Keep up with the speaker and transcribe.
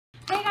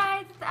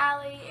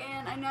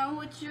I know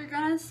what you're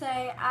gonna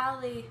say,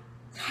 Allie.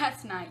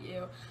 That's not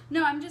you.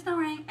 No, I'm just not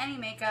wearing any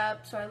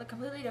makeup, so I look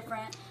completely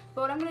different.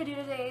 But what I'm gonna do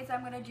today is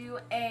I'm gonna do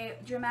a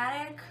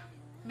dramatic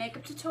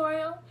makeup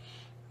tutorial.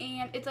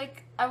 And it's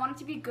like, I want it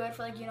to be good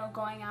for like, you know,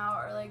 going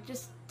out or like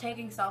just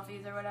taking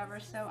selfies or whatever.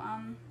 So,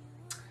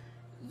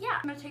 yeah.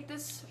 I'm gonna take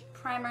this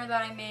primer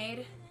that I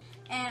made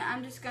and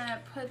I'm just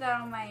gonna put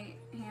that on my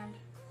hand.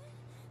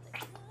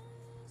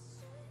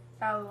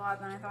 That was a lot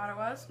than I thought it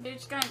was. You're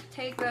just gonna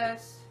take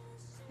this,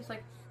 just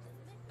like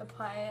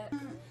apply it.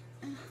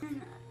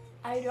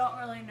 I don't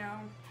really know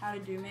how to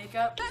do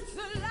makeup. That's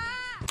a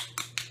lie.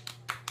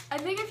 I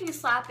think if you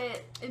slap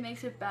it, it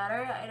makes it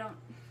better.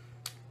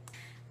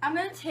 I'm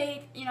gonna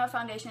take, you know,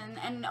 foundation,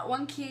 and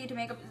one key to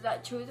makeup is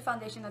that choose a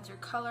foundation that's your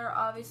color,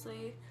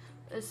 obviously.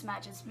 This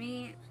matches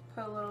me.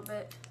 Put a little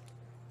bit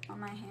on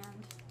my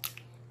hand.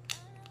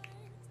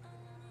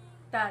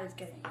 That is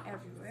getting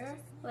everywhere.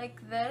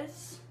 Like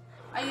this.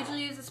 I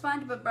usually use a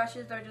sponge, but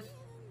brushes are just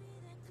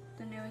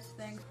the newest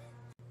thing.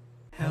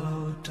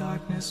 Hello,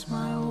 darkness,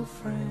 my old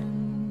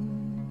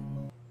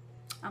friend.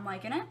 I'm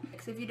liking it.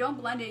 Because if you don't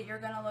blend it, you're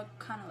gonna look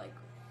kind of like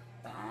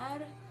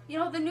bad. You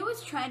know, the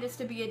newest trend is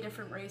to be a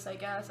different race, I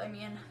guess. I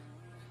mean,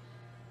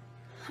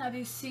 have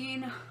you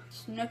seen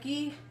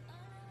Snooki?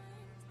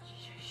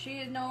 She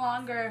is no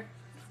longer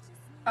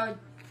a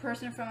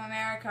person from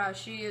America.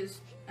 She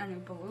is an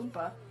Oompa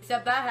Loompa.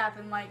 Except that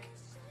happened like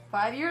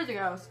 5 years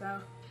ago,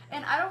 so.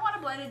 And I don't want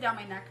to blend it down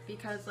my neck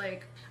because,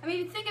 like, I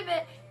mean, if you think of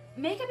it,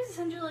 makeup is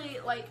essentially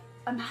like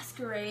a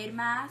masquerade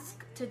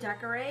mask to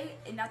decorate,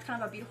 and that's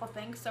kind of a beautiful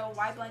thing. So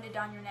why blend it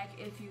down your neck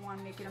if you want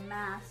to make it a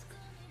mask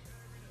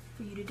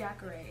for you to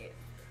decorate?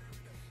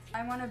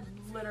 I want to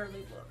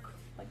literally look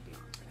like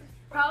Beyonce.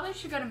 Probably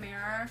should get a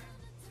mirror,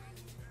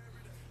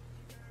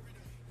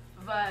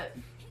 but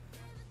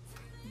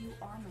you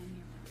are my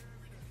mirror.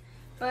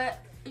 But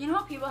you know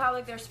how people have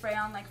like their spray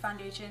on like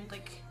foundation,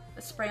 like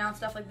spray on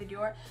stuff like the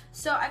Dior?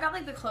 So I got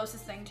like the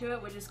closest thing to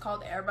it, which is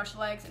called Airbrush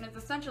Legs, and it's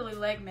essentially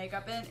leg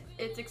makeup, and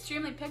it's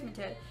extremely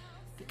pigmented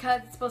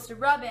because it's supposed to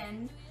rub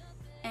in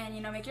and,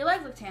 you know, make your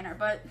legs look tanner,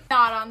 but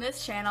not on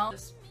this channel.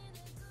 Just,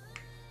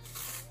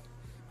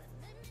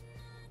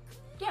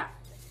 yeah.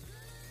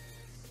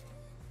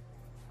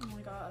 Oh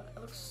my god,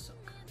 it looks so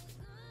good.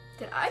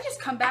 Did I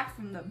just come back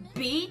from the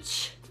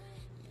beach?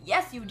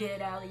 Yes you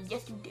did, Allie,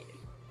 yes you did.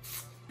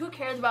 Who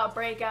cares about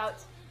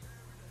breakouts?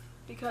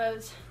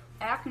 Because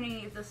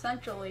acne is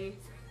essentially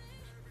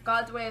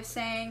God's way of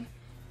saying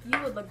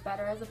you would look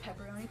better as a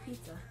pepperoni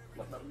pizza.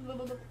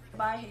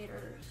 Bye,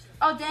 haters.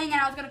 Oh dang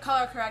it, I was gonna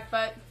color correct,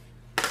 but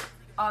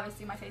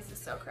obviously my face is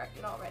so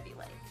corrected already.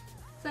 Like,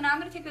 so now I'm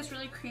gonna take this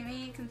really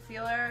creamy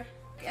concealer.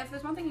 If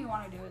there's one thing you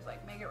want to do is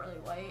like make it really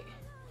light.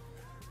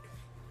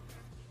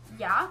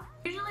 Yeah,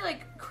 usually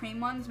like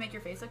cream ones make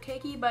your face look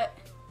cakey, but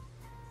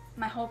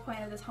my whole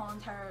point of this whole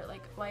entire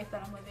like life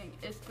that I'm living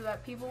is so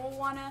that people will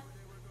want to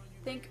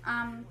think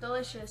I'm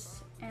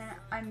delicious and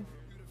I'm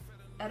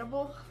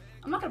edible.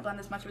 I'm not gonna blend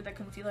this much with the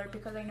concealer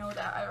because I know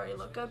that I already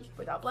look good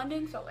without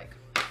blending, so like.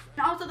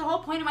 And also the whole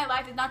point of my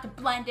life is not to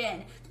blend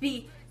in, to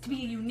be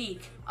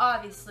unique,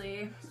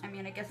 obviously. I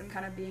mean, I guess I'm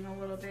kind of being a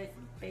little bit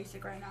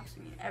basic right now because I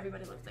mean,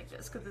 everybody looks like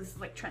this because this is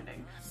like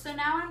trending. So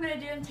now what I'm gonna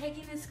do, I'm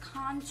taking this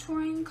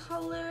contouring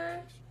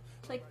color,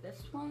 it's like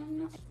this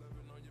one.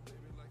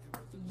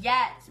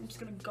 Yes, I'm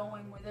just gonna go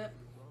in with it.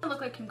 I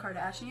look like Kim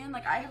Kardashian.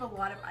 Like, I have a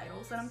lot of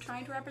idols that I'm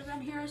trying to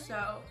represent here,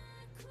 so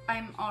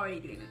I'm already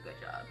doing a good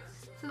job.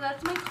 So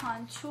that's my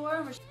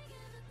contour.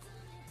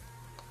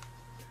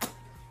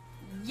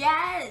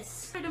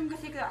 Yes! I'm gonna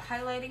take that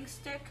highlighting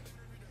stick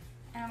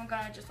and I'm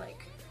gonna just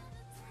like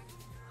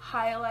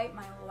highlight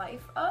my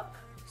life up.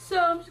 So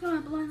I'm just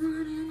gonna blend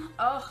that in.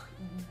 Oh,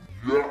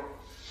 yeah.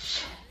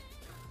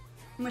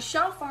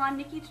 Michelle Phan,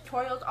 Nikki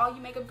Tutorials, all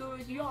you makeup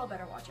gurus, you all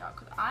better watch out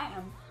because I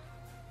am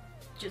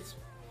just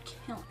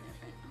killing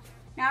it right now.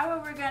 Now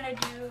what we're gonna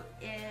do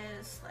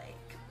is like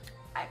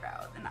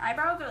eyebrows, and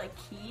eyebrows are like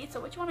key.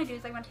 So what you want to do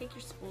is like want to take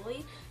your spoolie,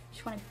 you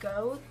just want to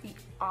go the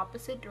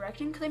opposite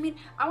direction, because I mean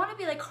I want to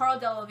be like Cara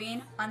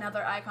Delevingne,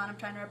 another icon I'm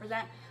trying to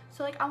represent.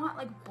 So like I want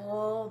like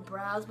bold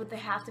brows, but they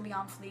have to be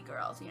on fleek,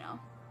 girls, you know,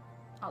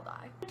 I'll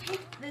die.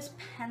 Take this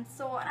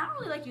pencil, and I don't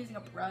really like using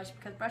a brush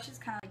because brushes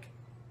kind of like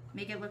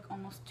make it look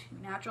almost too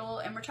natural,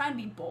 and we're trying to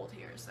be bold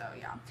here, so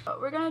yeah. What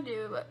we're gonna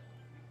do,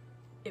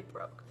 it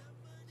broke.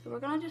 So we're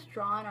gonna just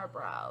draw in our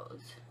brows.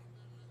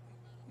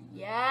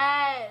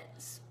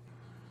 Yes.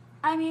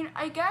 I mean,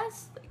 I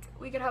guess like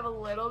we could have a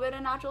little bit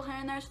of natural hair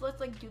in there, so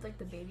let's like do like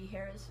the baby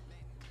hairs.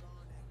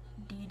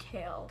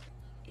 Detail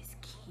is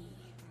key.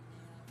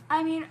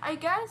 I mean, I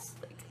guess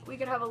like we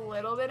could have a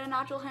little bit of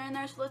natural hair in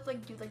there, so let's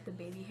like do like the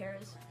baby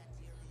hairs.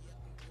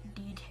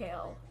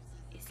 Detail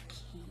is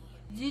key.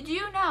 Did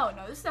you know?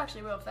 No, this is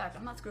actually a real fact.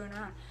 I'm not screwing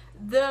around.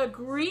 The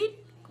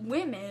Greek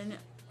women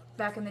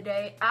back in the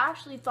day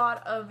actually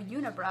thought of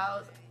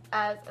unibrows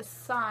as a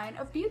sign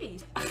of beauty.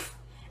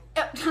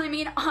 I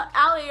mean,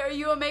 Allie, are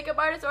you a makeup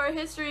artist or a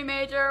history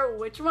major?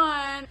 Which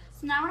one?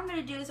 So now what I'm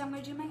going to do is I'm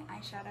going to do my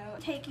eyeshadow.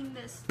 Taking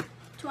this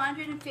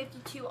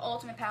 252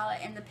 Ultimate Palette,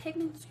 and the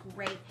pigment's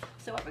great.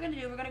 So what we're gonna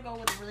do, we're gonna go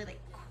with a really like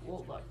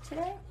cool look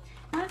today.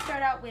 I'm gonna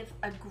start out with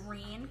a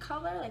green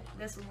color, like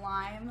this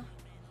lime,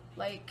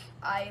 like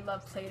I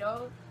love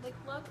Play-Doh like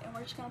look, and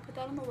we're just gonna put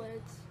that on the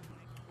lids.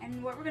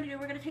 And what we're gonna do,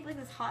 we're gonna take like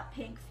this hot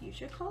pink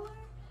fuchsia color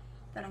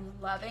that I'm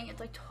loving. It's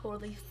like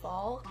totally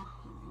fall.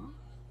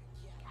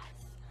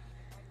 Yes.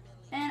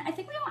 And I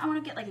think I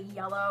want to get like a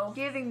yellow,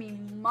 giving me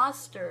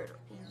mustard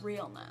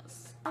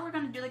realness. Now we're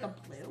gonna do like a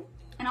blue,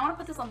 and I want to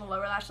put this on the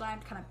lower lash line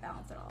to kind of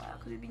balance it all out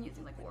because we've been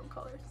using like warm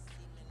colors.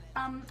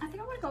 I think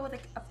I'm gonna go with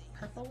like a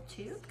purple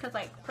too, because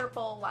like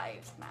purple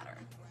lives matter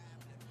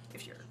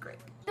if you're a grape.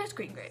 There's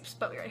green grapes,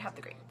 but we already have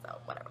the green, so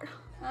whatever.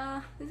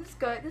 This is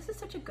good. This is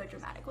such a good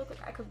dramatic look.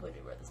 Like I could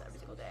literally wear this every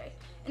single day.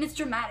 And it's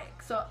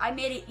dramatic, so I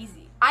made it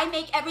easy. I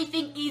make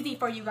everything easy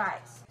for you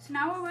guys. So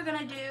now what we're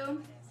gonna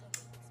do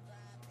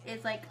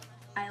is like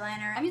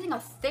eyeliner. I'm using a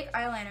thick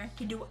eyeliner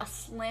to do a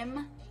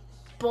slim,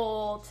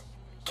 bold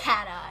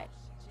cat eye.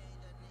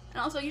 And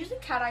also usually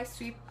cat eye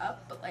sweep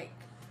up, but like,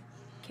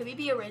 can we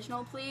be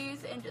original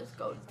please and just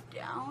go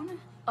down?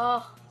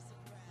 Oh,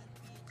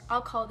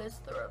 I'll call this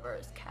the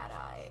reverse cat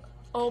eye.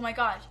 Oh my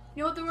gosh,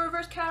 you know what the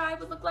reverse cat eye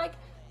would look like?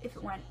 If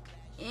it went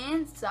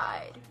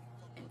inside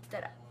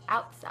instead of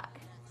outside.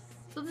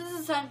 So this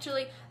is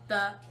essentially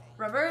the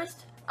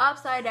reversed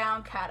upside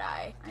down cat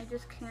eye. I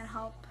just can't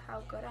help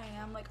how good I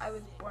am. Like I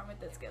was born with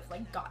this gift,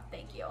 like God,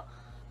 thank you.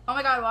 Oh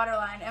my God,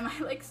 waterline, am I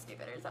like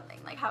stupid or something?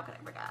 Like how could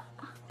I forget?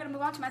 I'm gonna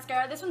move on to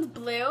mascara. This one's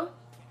blue.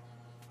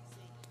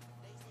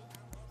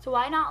 So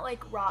why not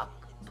like rock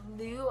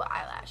blue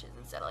eyelashes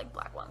instead of like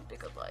black ones?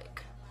 Because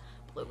like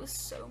blue is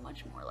so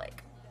much more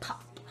like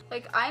pop.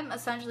 Like I'm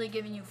essentially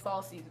giving you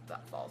falsies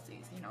without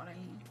falsies, you know what I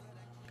mean?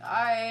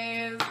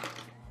 Guys,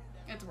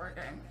 it's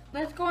working.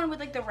 Let's go in with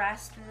like the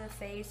rest of the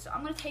face. So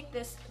I'm gonna take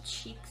this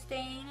cheek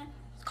stain.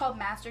 It's called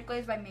Master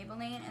Glaze by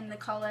Maybelline in the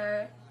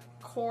color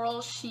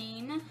Coral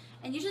Sheen.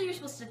 And usually you're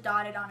supposed to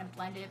dot it on and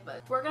blend it,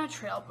 but we're gonna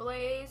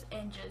trailblaze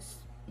and just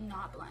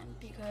not blend,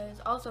 because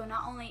also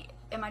not only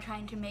am I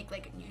trying to make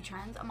like new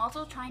trends, I'm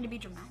also trying to be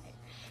dramatic.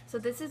 So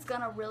this is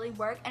gonna really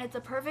work, and it's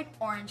a perfect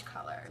orange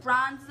color.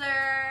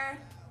 Bronzer.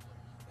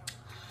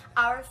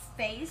 Our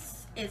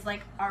face is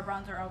like our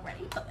bronzer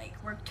already, but like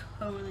we're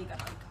totally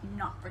gonna like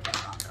not forget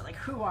bronzer. Like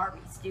who are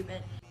we,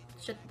 stupid?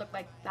 It should look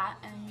like that,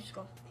 and you just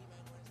go,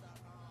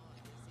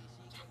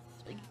 yes,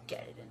 like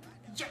get it in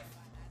there. Yes.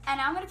 And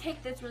now I'm gonna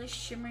take this really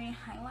shimmery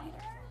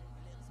highlighter.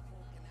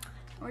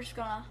 We're just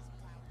gonna,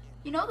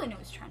 you know, the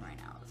newest trend right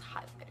now is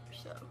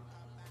highlighter. So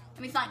I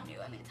mean it's not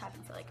new. I mean it's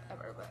happened for like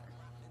ever, but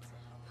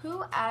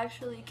who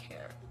actually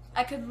cares?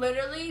 I could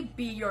literally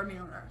be your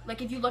mirror.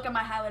 Like if you look at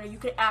my highlighter, you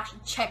could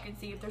actually check and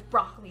see if there's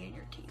broccoli in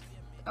your teeth.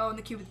 Oh, and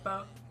the Cupid's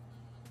bow.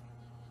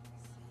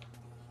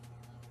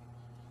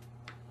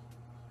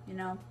 You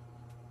know?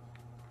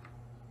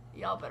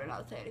 Y'all better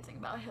not say anything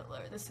about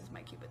Hitler. This is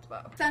my Cupid's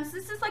bow. Since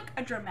this is like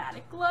a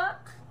dramatic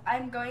look,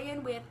 I'm going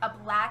in with a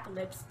black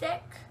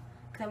lipstick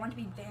because I want to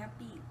be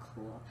vampy and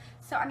cool.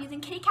 So I'm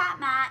using Kitty Cat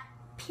Matte,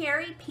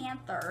 Perry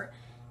Panther,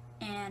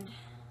 and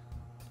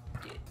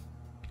dude,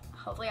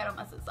 hopefully I don't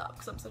mess this up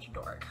because I'm such a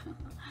dork.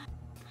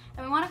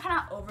 And we want to kind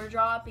of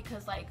overdraw it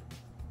because like,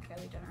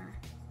 Kylie Jenner,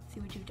 see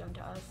what you've done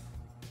to us.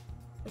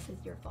 This is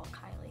your fault,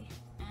 Kylie.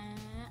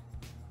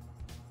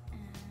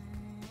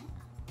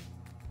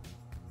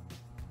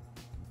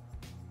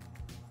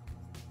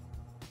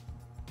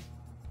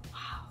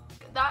 Wow.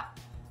 That,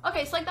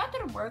 okay, so like that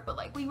didn't work, but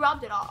like we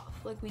rubbed it off.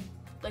 Like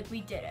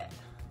we did it.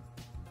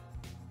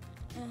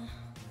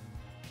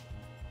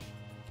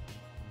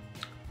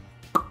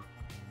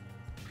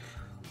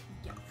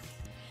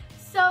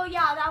 So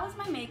yeah, that was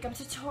my makeup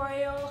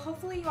tutorial.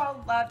 Hopefully you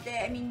all loved it.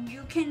 I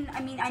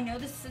mean, I know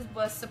this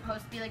was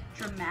supposed to be like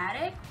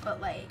dramatic, but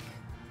like,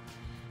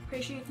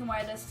 pretty sure you can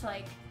wear this to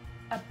like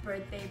a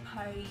birthday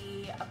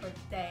party, a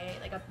birthday,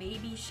 like a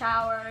baby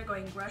shower,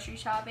 going grocery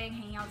shopping,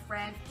 hanging out with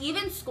friends,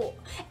 even school.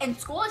 And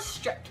school is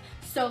strict.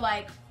 So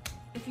like,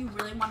 if you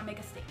really want to make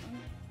a statement,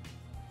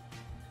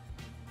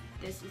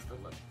 this is the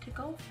look to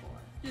go for.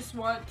 Just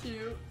want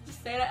to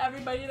say to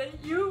everybody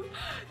that you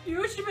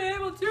should be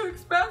able to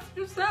express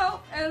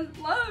yourself and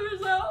love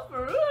yourself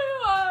for who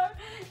you are.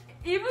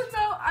 Even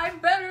though I'm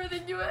better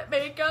than you at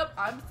makeup,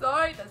 I'm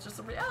sorry, that's just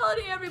a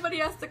reality everybody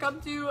has to come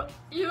to.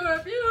 You are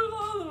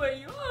beautiful the way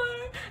you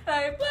are. And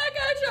I have black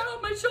eyeshadow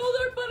on my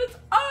shoulder, but it's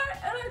art,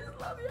 and I just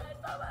love you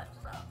so much.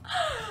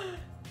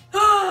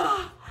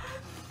 So.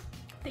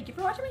 Thank you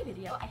for watching my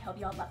video. I hope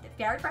you all loved it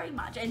very, very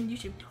much, and you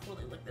should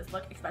totally look this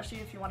look, especially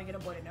if you want to get a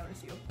boy to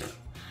notice you.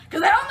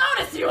 Because I don't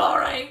notice you,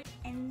 alright?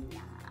 And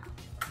yeah.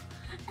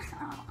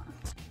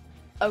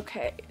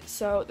 Okay,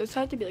 so this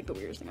had to be like the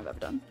weirdest thing I've ever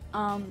done.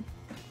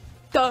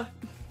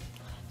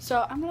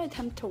 So I'm gonna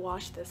attempt to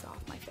wash this off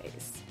my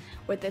face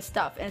with this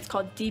stuff, and it's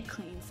called Deep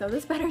Clean. So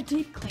this better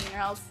deep clean, or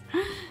else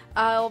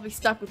I'll be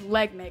stuck with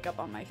leg makeup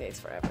on my face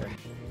forever.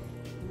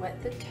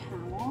 Wet the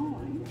towel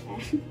and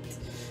I'm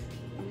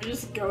gonna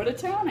just go to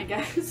town, I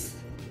guess.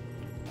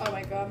 Oh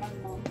my god, my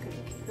mom could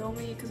kill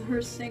me because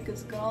her sink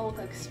is gonna look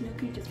like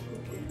Snooki just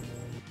pooped in it.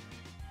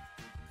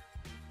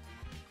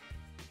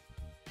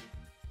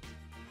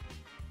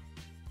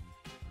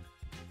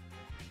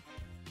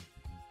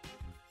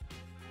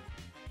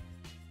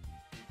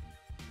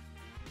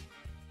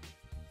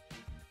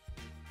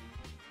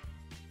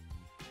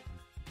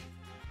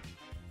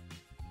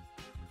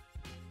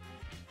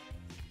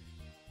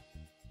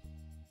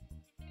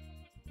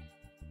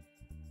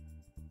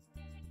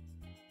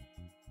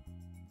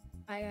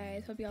 Bye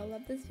guys, hope y'all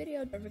love this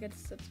video. Don't forget to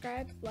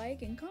subscribe,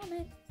 like, and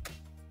comment.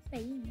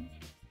 Bye.